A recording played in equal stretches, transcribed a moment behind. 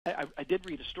I did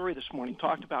read a story this morning,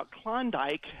 talked about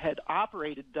Klondike had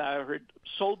operated or had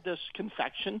sold this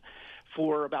confection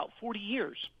for about 40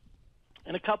 years.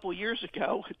 And a couple of years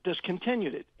ago,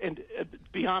 discontinued it. And to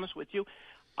be honest with you,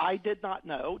 I did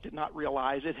not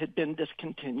realize it had been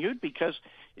discontinued because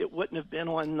it wouldn't have been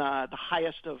on the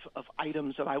highest of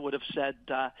items that I would have said,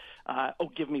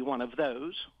 give me one of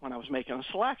those when I was making a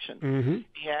selection.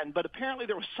 Mm-hmm. But apparently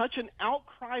there was such an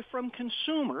outcry from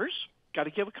consumers, got to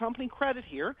give a company credit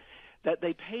here, that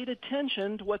they paid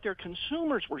attention to what their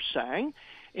consumers were saying.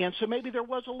 And so maybe there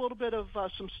was a little bit of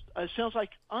sounds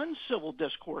like uncivil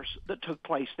discourse that took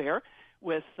place there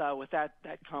with that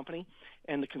company.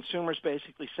 And the consumers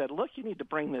basically said, look, you need to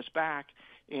bring this back.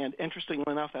 And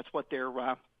interestingly enough, that's what they're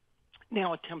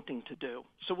now attempting to do.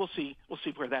 So we'll see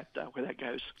where that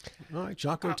goes. All right,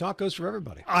 Choco Tacos for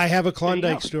everybody. I have a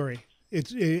Klondike story.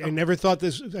 I never saw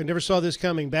this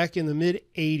coming. Back in the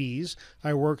mid-'80s,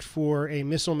 I worked for a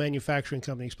missile manufacturing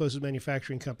company, explosives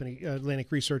manufacturing company, Atlantic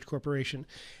Research Corporation.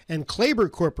 And Klaber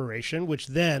Corporation, which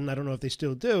then, I don't know if they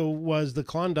still do, was the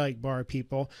Klondike bar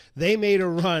people. They made a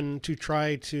run to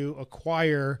try to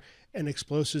acquire an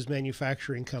explosives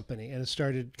manufacturing company. And it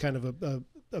started kind of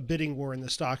a bidding war in the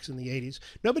stocks in the 80s.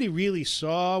 Nobody really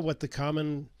saw what the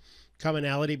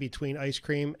commonality between ice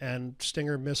cream and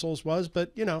Stinger missiles was,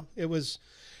 but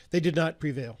they did not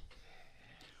prevail.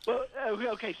 Well,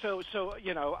 okay, so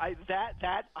I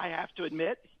have to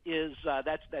admit is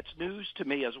that's news to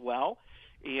me as well,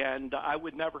 and I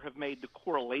would never have made the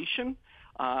correlation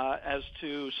as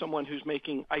to someone who's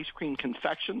making ice cream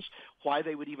confections, why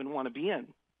they would even want to be in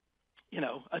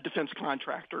a defense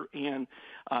contractor and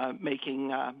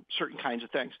making certain kinds of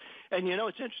things. And,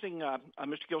 it's interesting,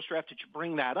 Mr. Gilstrap, that you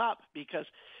bring that up because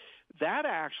that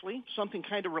actually, something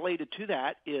kind of related to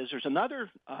that is there's another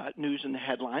news in the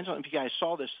headlines. I don't know if you guys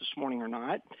saw this morning or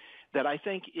not, that I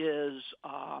think is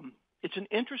it's an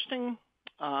interesting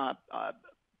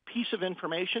piece of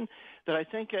information that I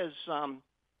think as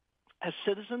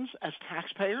citizens, as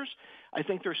taxpayers, I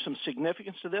think there's some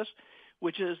significance to this,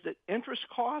 which is that interest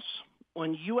costs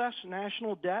on U.S.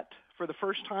 national debt for the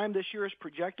first time this year is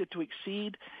projected to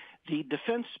exceed the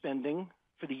defense spending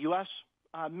for the U.S.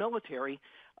 Military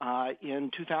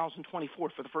in 2024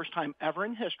 for the first time ever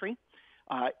in history.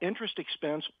 Interest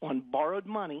expense on borrowed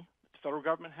money the federal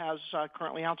government has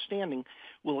currently outstanding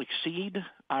will exceed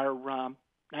our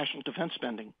national defense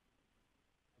spending.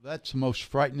 That's the most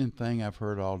frightening thing I've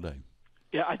heard all day.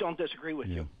 Yeah, I don't disagree with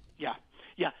you. Yeah.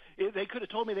 They could have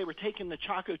told me they were taking the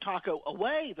Choco Taco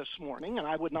away this morning, and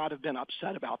I would not have been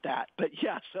upset about that. But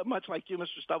yes, much like you,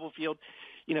 Mr. Stubblefield,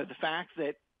 the fact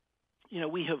that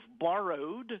we have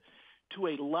borrowed to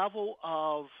a level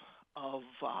of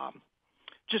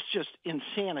just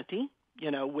insanity,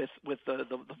 with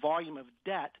the volume of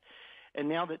debt, and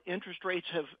now that interest rates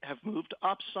have moved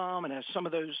up some, and as some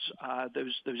of those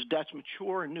debts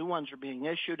mature and new ones are being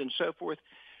issued and so forth,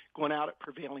 going out at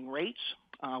prevailing rates.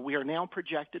 We are now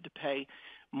projected to pay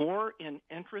more in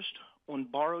interest on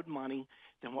borrowed money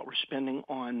than what we're spending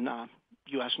on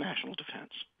U.S. national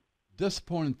defense.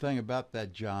 Disappointing thing about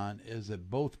that, John, is that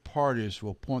both parties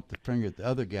will point the finger at the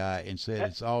other guy and say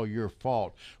it's all your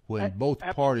fault when both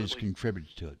parties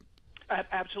contributed to it.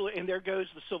 Absolutely, and there goes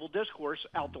the civil discourse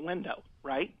out the window,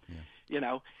 right?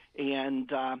 Yeah.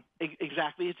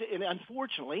 Exactly. And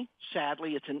unfortunately,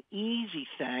 sadly, it's an easy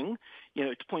thing,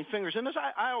 to point fingers. And as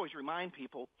I always remind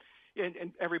people,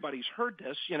 and everybody's heard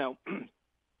this,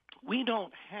 we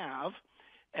don't have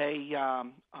a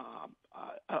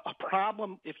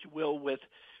problem, if you will, with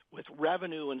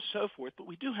revenue and so forth, but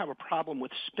we do have a problem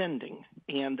with spending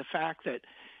and the fact that,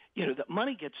 that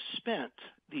money gets spent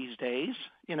these days,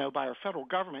 by our federal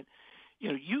government,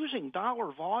 using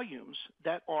dollar volumes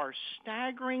that are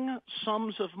staggering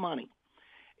sums of money.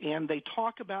 And they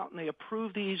talk about and they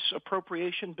approve these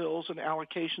appropriation bills and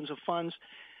allocations of funds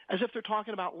as if they're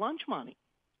talking about lunch money.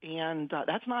 And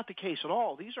that's not the case at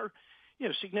all. These are,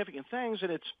 significant things,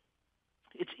 and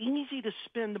it's easy to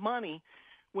spend money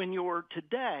when you're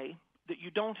today that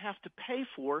you don't have to pay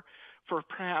for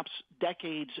perhaps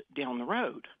decades down the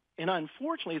road. And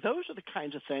unfortunately, those are the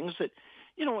kinds of things that,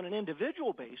 on an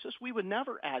individual basis, we would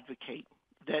never advocate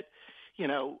that,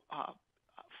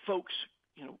 folks,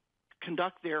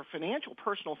 conduct their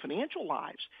personal financial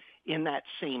lives in that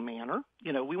same manner.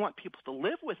 We want people to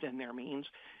live within their means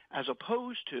as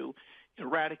opposed to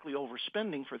radically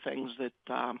overspending for things that,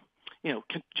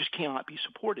 just cannot be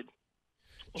supported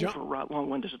over long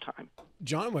windows of time.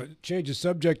 John, I want to change the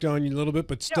subject on you a little bit,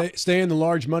 but stay in the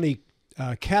large money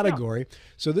category. Yeah.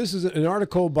 So this is an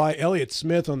article by Elliot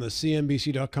Smith on the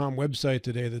CNBC.com website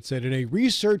today that said, in a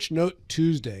research note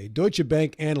Tuesday, Deutsche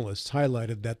Bank analysts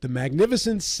highlighted that the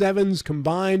Magnificent Seven's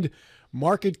combined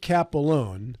market cap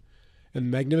alone, and the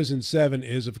Magnificent Seven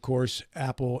is, of course,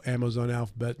 Apple, Amazon,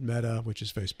 Alphabet, Meta, which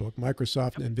is Facebook,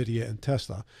 Microsoft, NVIDIA, and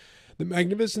Tesla. The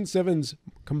Magnificent Seven's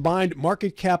combined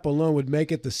market cap alone would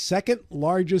make it the second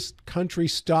largest country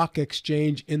stock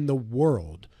exchange in the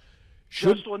world.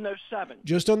 Just on those seven.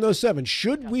 Just on those seven.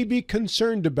 Should we be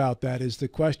concerned about that is the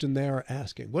question they are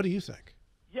asking. What do you think?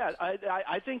 Yeah,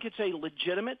 I think it's a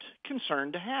legitimate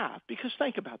concern to have, because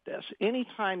think about this.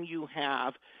 Anytime you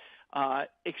have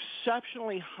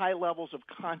exceptionally high levels of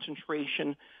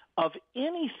concentration of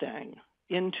anything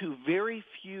into very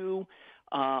few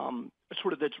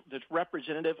sort of that's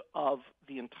representative of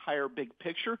the entire big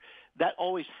picture, that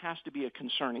always has to be a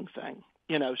concerning thing.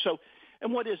 So,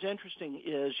 and what is interesting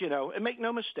is, and make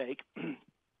no mistake,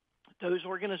 those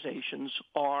organizations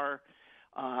are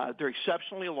they're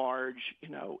exceptionally large.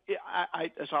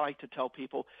 As I like to tell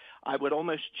people, I would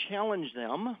almost challenge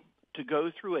them to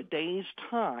go through a day's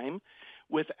time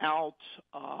without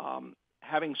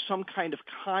having some kind of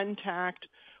contact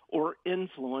or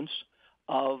influence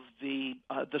of the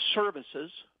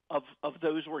services of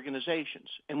those organizations.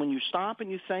 And when you stop and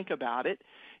you think about it,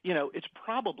 it's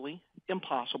probably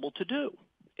impossible to do.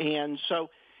 And so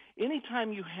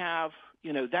anytime you have,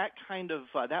 that kind of,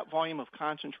 that volume of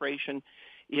concentration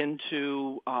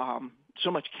into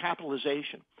so much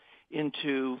capitalization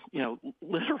into,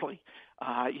 literally,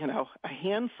 a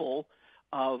handful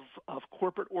of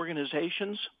corporate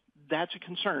organizations, that's a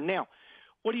concern. Now,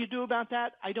 what do you do about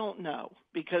that? I don't know,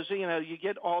 because, you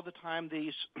get all the time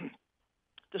these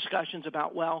discussions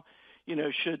about, well,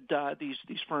 should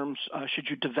these firms, should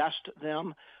you divest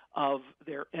them of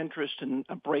their interest and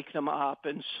break them up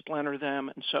and splinter them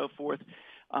and so forth?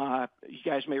 You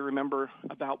guys may remember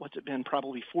about what's it been,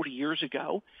 probably 40 years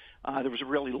ago. There was a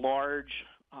really large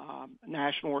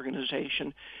national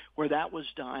organization where that was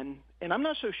done. And I'm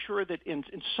not so sure that in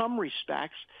some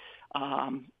respects,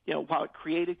 while it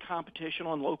created competition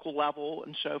on local level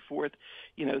and so forth,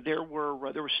 there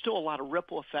was still a lot of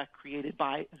ripple effect created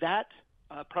by that,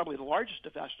 probably the largest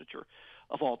divestiture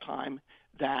of all time,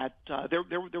 that there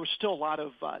was still a lot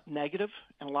of negative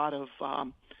and a lot of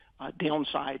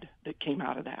downside that came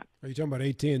out of that. Are you talking about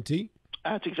AT&T?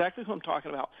 That's exactly who I'm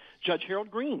talking about. Judge Harold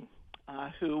Green,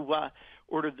 who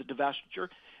ordered the divestiture.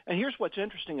 And here's what's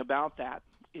interesting about that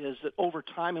is that over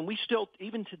time, and we still,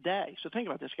 even today, so think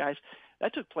about this, guys,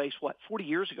 that took place, 40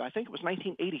 years ago? I think it was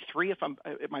 1983,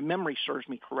 if my memory serves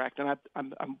me correct, and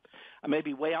I may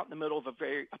be way out in the middle of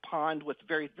a pond with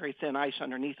very, very thin ice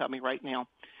underneath of me right now.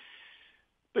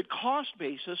 But cost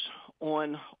basis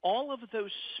on all of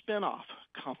those spin-off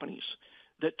companies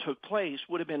that took place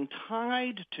would have been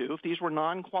tied to, if these were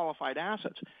non-qualified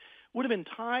assets, would have been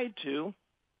tied to,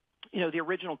 the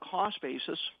original cost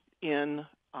basis in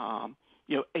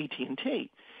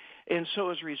AT&T. And so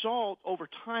as a result, over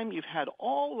time, you've had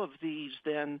all of these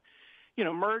then,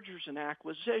 mergers and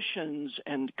acquisitions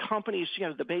and companies,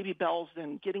 the baby bells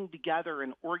then getting together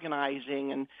and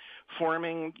organizing and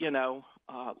forming,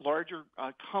 larger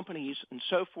companies and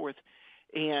so forth.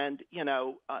 And,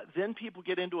 then people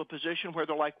get into a position where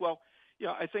they're like, well,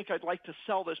 I think I'd like to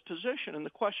sell this position. And the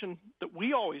question that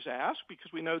we always ask,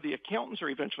 because we know the accountants are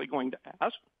eventually going to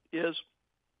ask, is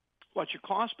what's your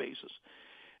cost basis?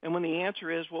 And when the answer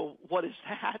is, well, what is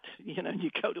that? And you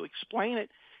go to explain it,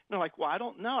 and they're like, well, I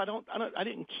don't know. I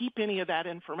didn't keep any of that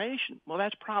information. Well,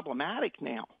 that's problematic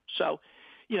now. So,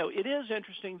 it is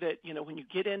interesting that, when you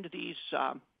get into these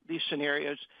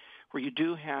scenarios where you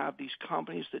do have these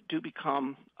companies that do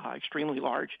become extremely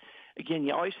large, again,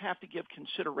 you always have to give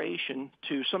consideration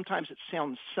to, sometimes it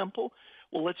sounds simple.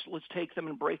 Well, let's take them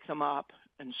and break them up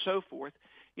and so forth,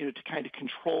 to kind of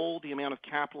control the amount of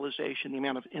capitalization, the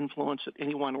amount of influence that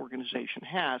any one organization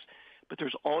has. But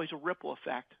there's always a ripple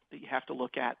effect that you have to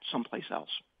look at someplace else.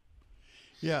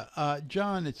 Yeah,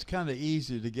 John, it's kind of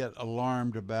easy to get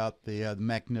alarmed about the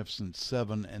Magnificent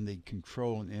Seven and the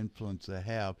control and influence they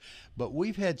have. But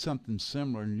we've had something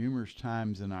similar numerous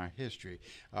times in our history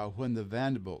when the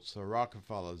Vanderbilts, the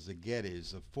Rockefellers, the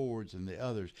Gettys, the Fords, and the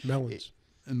others.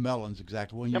 Mellons,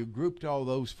 exactly. When you grouped all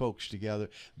those folks together,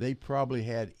 they probably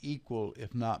had equal,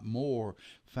 if not more,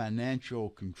 financial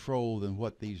control than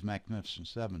what these Magnificent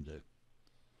Seven do.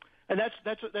 And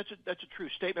that's a true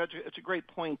statement. It's a great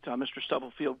point, Mr.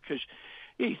 Stubblefield, because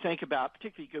you think about,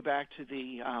 particularly you go back to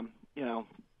the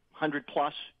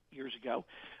 100-plus years ago,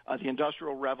 the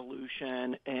Industrial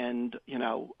Revolution, and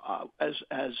as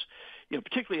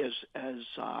particularly as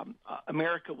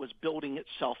America was building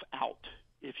itself out,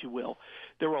 if you will,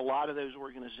 there were a lot of those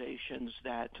organizations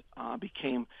that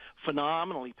became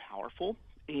phenomenally powerful,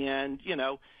 and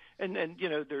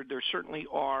there certainly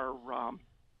are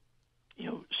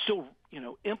still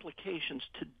implications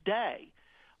today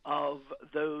of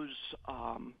those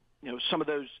some of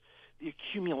those, the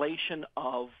accumulation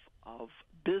of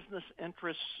business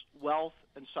interests, wealth,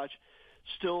 and such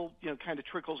still kind of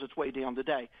trickles its way down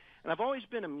today. And I've always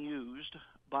been amused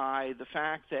by the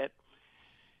fact that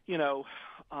there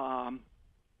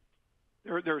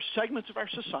are segments of our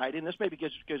society, and this maybe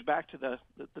goes back to the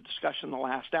discussion in the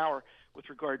last hour with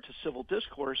regard to civil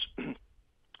discourse,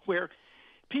 where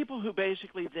people who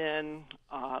basically then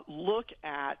look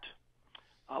at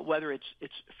whether it's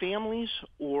families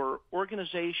or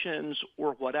organizations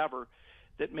or whatever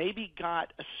that maybe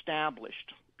got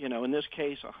established, in this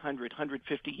case 100,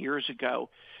 150 years ago,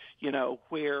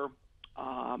 where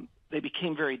they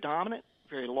became very dominant,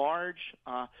 very large,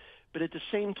 but at the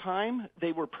same time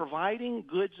they were providing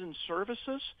goods and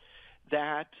services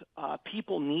that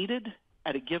people needed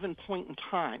at a given point in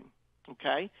time,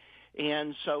 okay?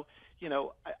 And so,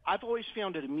 I've always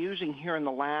found it amusing here in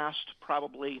the last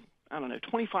probably,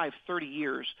 25, 30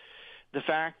 years, the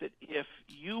fact that if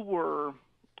you were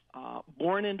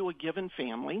born into a given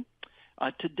family,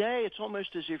 today it's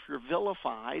almost as if you're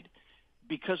vilified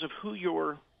because of who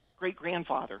your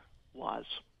great-grandfather was,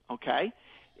 okay?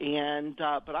 And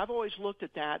but I've always looked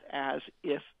at that as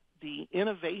if the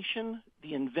innovation,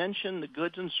 the invention, the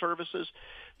goods and services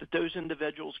that those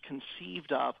individuals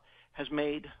conceived of has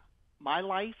made my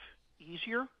life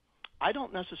easier, I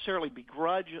don't necessarily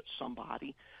begrudge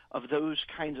somebody of those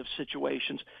kinds of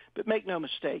situations, but make no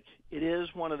mistake, it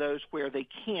is one of those where they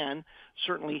can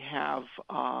certainly have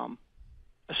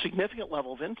a significant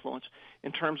level of influence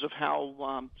in terms of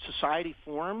how society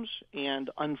forms and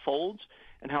unfolds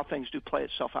and how things do play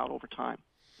itself out over time.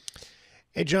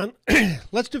 Hey, John,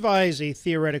 let's devise a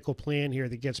theoretical plan here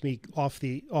that gets me off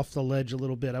the ledge a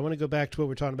little bit. I want to go back to what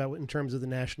we're talking about in terms of the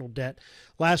national debt.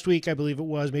 Last week, I believe it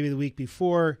was, maybe the week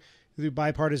before, through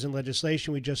bipartisan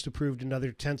legislation, we just approved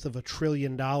another $1/10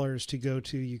 trillion to go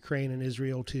to Ukraine and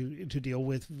Israel to deal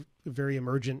with very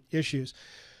emergent issues.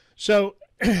 So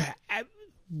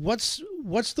what's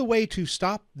the way to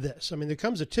stop this? I mean, there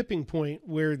comes a tipping point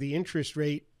where the interest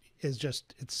rate is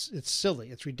just, it's silly.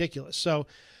 It's ridiculous. So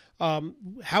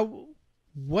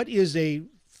what is a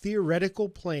theoretical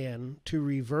plan to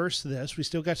reverse this? We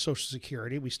still got Social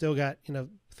Security. We still got,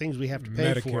 things we have to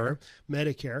pay for.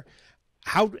 Medicare.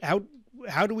 How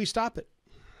do we stop it?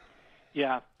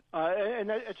 Yeah, and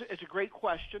it's a great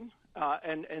question.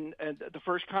 And the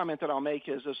first comment that I'll make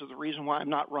is this is the reason why I'm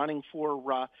not running for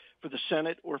the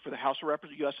Senate or for the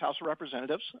U.S. House of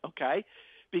Representatives. Okay,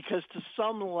 because to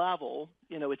some level,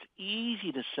 it's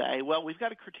easy to say, well, we've got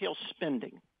to curtail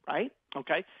spending, right?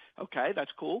 Okay,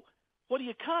 that's cool. What do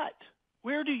you cut?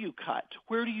 Where do you cut?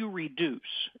 Where do you reduce?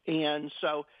 And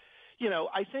so,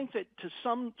 I think that to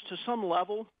some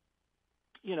level,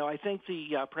 I think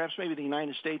perhaps maybe the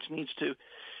United States needs to,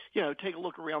 take a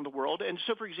look around the world. And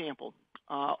so, for example,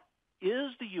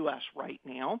 is the U.S. right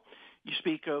now, you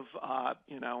speak of,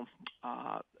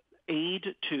 aid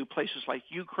to places like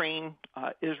Ukraine,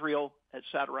 Israel, et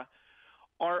cetera.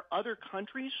 Are other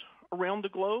countries around the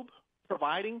globe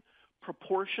providing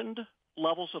proportioned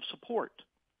levels of support?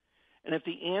 And if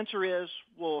the answer is,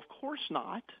 well, of course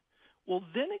not, well,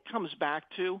 then it comes back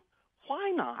to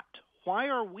why not? Why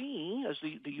are we, as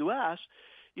the U.S.,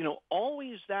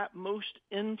 always that most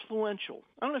influential?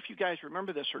 I don't know if you guys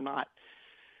remember this or not,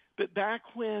 but back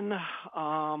when,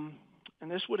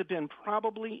 and this would have been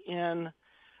probably in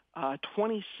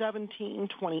 2017,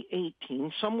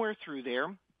 2018, somewhere through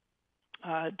there,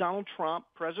 Donald Trump,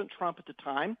 President Trump at the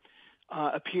time,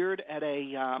 appeared at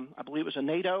I believe it was a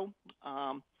NATO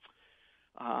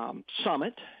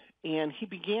summit, and he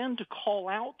began to call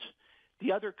out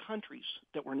the other countries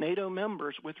that were NATO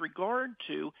members with regard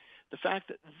to the fact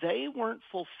that they weren't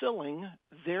fulfilling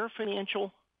their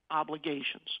financial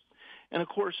obligations. And, of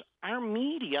course, our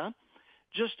media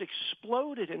just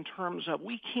exploded in terms of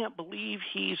we can't believe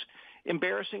he's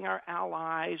embarrassing our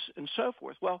allies and so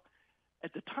forth. Well,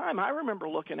 at the time, I remember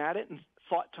looking at it and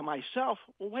thought to myself,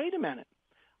 well, wait a minute.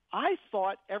 I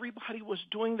thought everybody was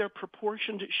doing their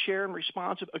proportionate share and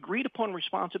agreed upon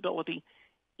responsibility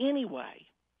anyway.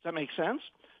 Does that make sense?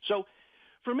 So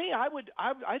for me, I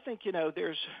think,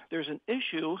 there's an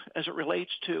issue as it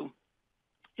relates to,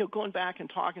 going back and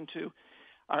talking to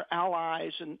our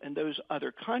allies and those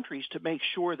other countries to make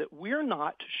sure that we're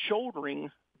not shouldering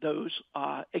those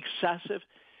excessive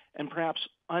and perhaps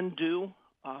undue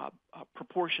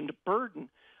proportioned burden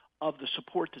of the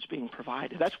support that's being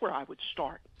provided. That's where I would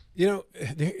start. You know,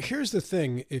 here's the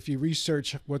thing. If you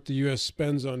research what the U.S.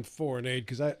 spends on foreign aid,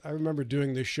 because I remember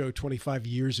doing this show 25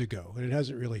 years ago, and it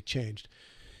hasn't really changed.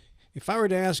 If I were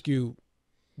to ask you,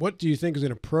 what do you think is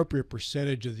an appropriate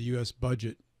percentage of the U.S.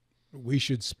 budget we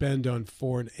should spend on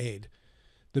foreign aid?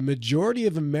 The majority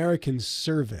of Americans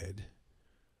surveyed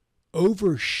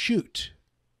overshoot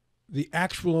the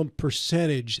actual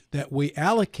percentage that we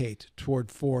allocate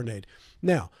toward foreign aid.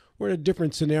 Now, we're in a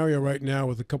different scenario right now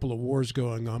with a couple of wars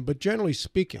going on, but generally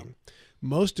speaking,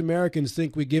 most Americans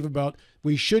think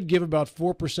we should give about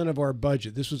 4% of our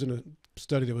budget. This was in a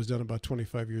study that was done about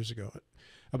 25 years ago.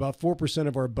 About 4%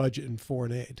 of our budget in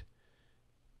foreign aid.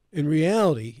 In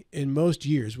reality, in most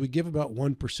years, we give about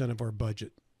 1% of our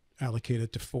budget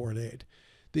allocated to foreign aid.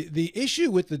 The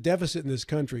issue with the deficit in this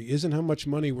country isn't how much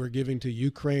money we're giving to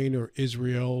Ukraine or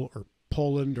Israel or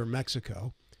Poland or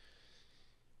Mexico.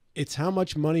 It's how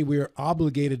much money we are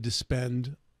obligated to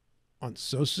spend on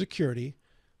Social Security,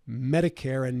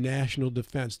 Medicare, and national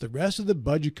defense. The rest of the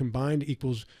budget combined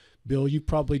equals, Bill, you've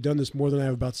probably done this more than I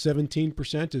have, about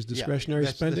 17% is discretionary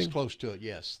spending. That's close to it,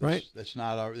 yes. Right? That's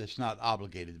not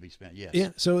obligated to be spent, yes. Yeah,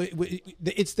 so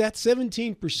it's that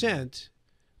 17%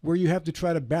 where you have to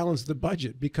try to balance the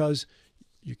budget, because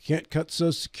you can't cut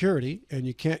Social Security and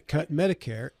you can't cut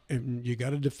Medicare, and you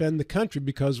got to defend the country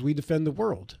because we defend the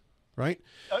world, right?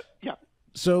 Yeah.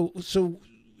 So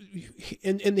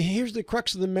and here's the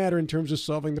crux of the matter in terms of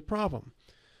solving the problem.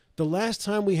 The last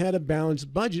time we had a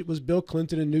balanced budget was Bill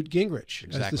Clinton and Newt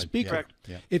Gingrich as the speaker. Correct.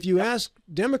 Yeah. If you ask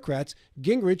Democrats,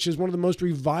 Gingrich is one of the most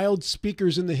reviled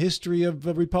speakers in the history of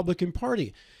the Republican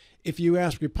Party. If you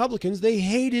ask Republicans, they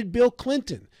hated Bill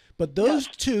Clinton. But those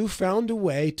two found a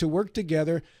way to work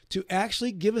together to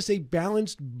actually give us a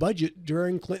balanced budget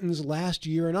during Clinton's last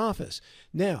year in office.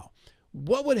 Now,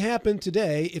 what would happen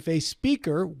today if a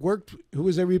speaker who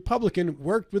was a Republican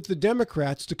worked with the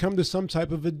Democrats to come to some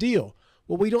type of a deal?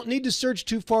 Well, we don't need to search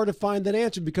too far to find that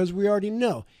answer, because we already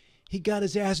know. He got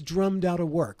his ass drummed out of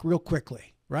work real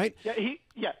quickly, right?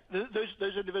 Yeah,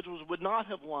 those individuals would not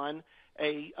have won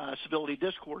a civility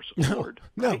discourse award.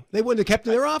 No, right? they wouldn't have kept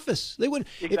their office. They would.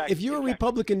 Exactly, If you're a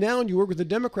Republican now and you work with a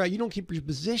Democrat, you don't keep your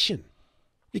position.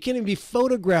 You can't even be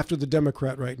photographed with a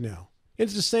Democrat right now.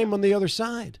 It's the same on the other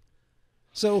side.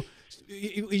 So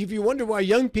if you wonder why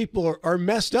young people are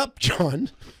messed up,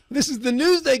 John, this is the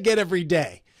news they get every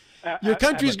day. Your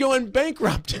country's going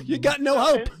bankrupt. You got no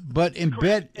hope. But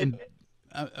embedded in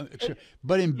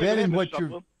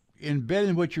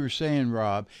what you were saying,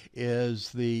 Rob,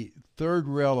 is the third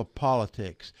rail of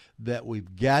politics that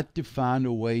we've got to find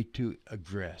a way to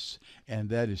address, and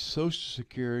that is Social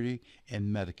Security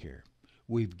and Medicare.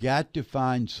 We've got to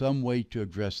find some way to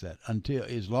address that.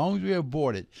 As long as we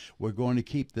avoid it, we're going to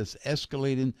keep this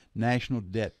escalating national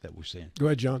debt that we're seeing. Go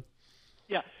ahead, John.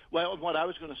 Yeah. Well, what I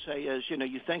was going to say is,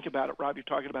 you think about it, Rob, you're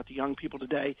talking about the young people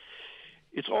today.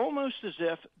 It's almost as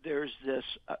if there's this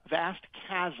vast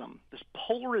chasm, this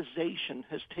polarization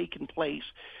has taken place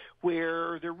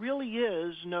where there really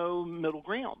is no middle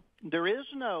ground. There is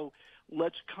no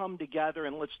let's come together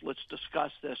and let's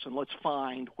discuss this and let's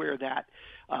find where that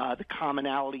the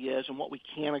commonality is and what we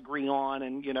can agree on,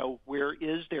 and where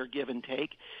is there give and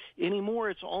take anymore.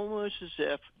 It's almost as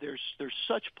if there's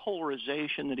such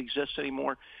polarization that exists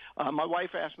anymore. My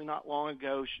wife asked me not long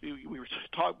ago, we were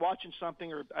watching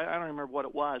something, or I don't remember what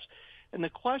it was, and the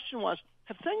question was,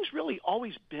 have things really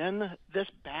always been this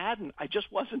bad and I just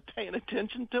wasn't paying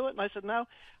attention to it? And I said, no,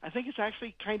 I think it's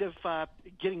actually kind of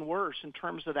getting worse in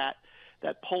terms of that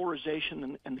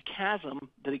polarization and the chasm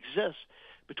that exists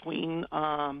between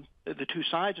the two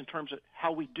sides in terms of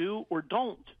how we do or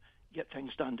don't get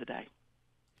things done today.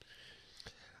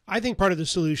 I think part of the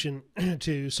solution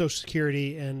to Social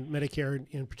Security and Medicare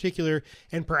in particular,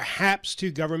 and perhaps to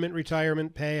government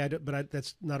retirement pay,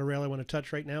 that's not a rail I want to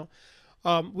touch right now.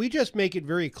 We just make it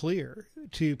very clear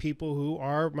to people who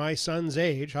are my son's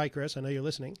age. Hi, Chris. I know you're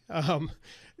listening.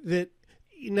 That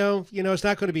it's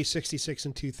not going to be 66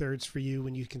 2/3 for you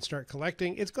when you can start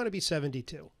collecting. It's going to be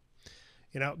 72.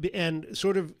 And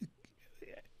sort of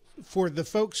for the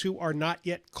folks who are not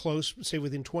yet close, say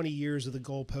within 20 years of the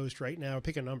goalpost right now,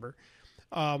 pick a number,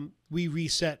 we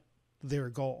reset their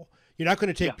goal. You're not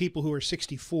going to take people who are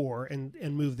 64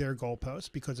 and move their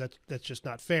goalposts, because that's just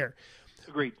not fair.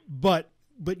 Agreed. But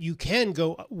you can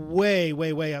go way,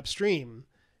 way, way upstream.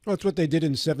 Well, that's what they did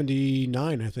in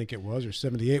 79, I think it was, or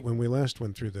 78 when we last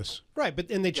went through this. Right, but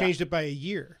then they changed it by a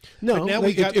year. No, but now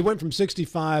it went from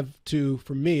 65 to,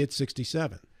 for me, it's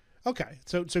 67. Okay,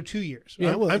 so 2 years.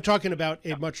 Yeah, well, I'm talking about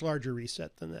a much larger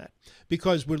reset than that,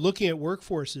 because we're looking at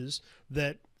workforces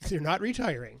that they're not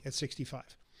retiring at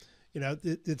 65.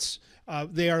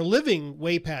 They are living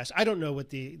way past. I don't know what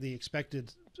the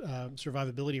expected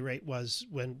survivability rate was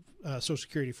when Social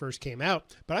Security first came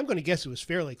out, but I'm going to guess it was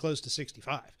fairly close to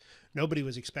 65. Nobody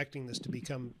was expecting this to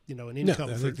become, an income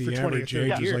I for think the 20 or average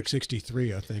 30 age years. is like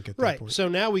 63, I think, at that Right. point. So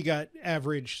now we got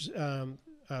average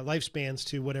lifespans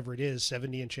to whatever it is,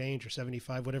 70 and change or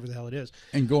 75, whatever the hell it is,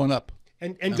 And going up.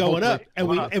 and going up,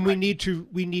 hopefully- and we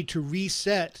need to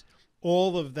reset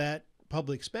all of that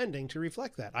public spending to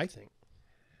reflect that, I think.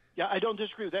 Yeah, I don't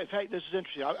disagree with that. In fact, this is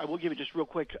interesting. I will give you just real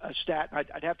quick a stat.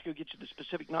 I'd have to go get you the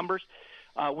specific numbers.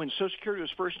 When Social Security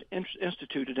was first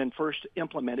instituted and first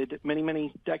implemented many,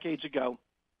 many decades ago,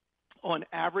 on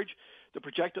average, the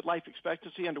projected life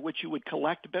expectancy under which you would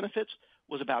collect benefits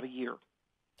was about a year.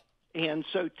 And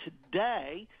so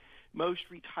today, most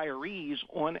retirees,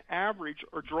 on average,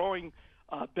 are drawing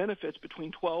benefits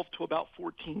between 12 to about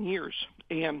 14 years.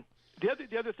 And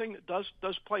the other thing that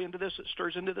does play into this, that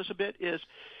stirs into this a bit, is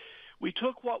we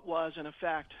took what was, in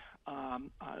effect,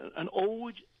 an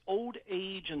old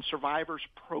age and survivors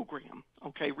program,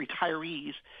 okay,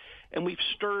 retirees, and we've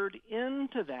stirred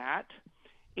into that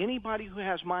anybody who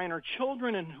has minor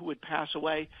children and who would pass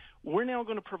away. We're now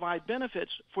going to provide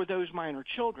benefits for those minor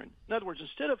children. In other words,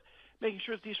 instead of making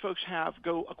sure that these folks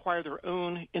go acquire their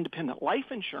own independent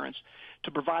life insurance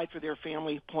to provide for their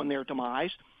family upon their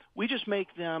demise, we just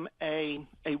make them a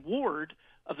ward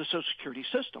of the Social Security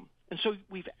system. And so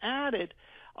we've added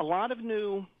a lot of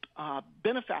new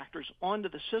benefactors onto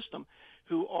the system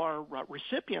who are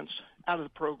recipients out of the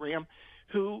program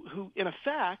who, in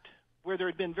effect, where there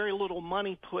had been very little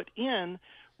money put in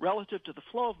relative to the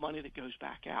flow of money that goes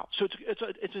back out. So it's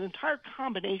an entire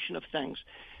combination of things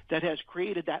that has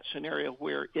created that scenario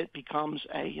where it becomes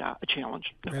a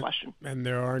challenge, no question. And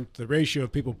the ratio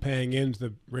of people paying in to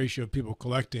the ratio of people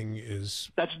collecting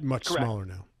is much correct. smaller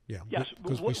now. Yeah, yes,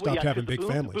 because we stopped having big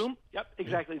families. Yep,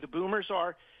 exactly. The boomers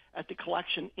are at the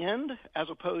collection end as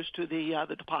opposed to the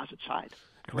deposit side.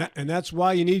 And that's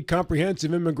why you need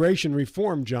comprehensive immigration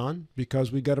reform, John,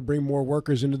 because we got to bring more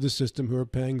workers into the system who are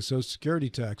paying Social Security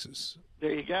taxes.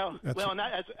 There you go. And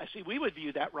I see we would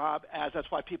view that, Rob, as that's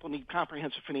why people need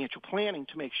comprehensive financial planning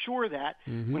to make sure that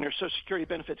when their Social Security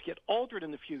benefits get altered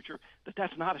in the future,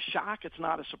 that's not a shock, it's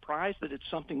not a surprise, that it's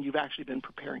something you've actually been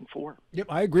preparing for. Yep,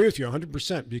 I agree with you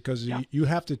 100% because you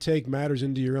have to take matters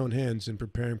into your own hands in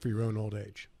preparing for your own old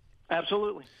age.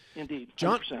 Absolutely. Indeed. 100%.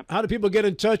 John, how do people get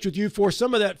in touch with you for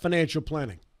some of that financial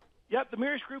planning? Yep, the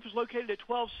Mears Group is located at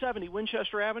 1270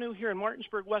 Winchester Avenue here in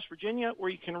Martinsburg, West Virginia, or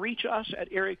you can reach us at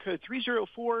area code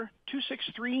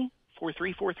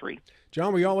 304-263-4343.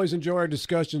 John, we always enjoy our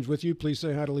discussions with you. Please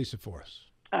say hi to Lisa for us.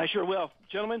 I sure will.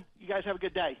 Gentlemen, you guys have a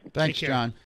good day. Thanks, Take care. John.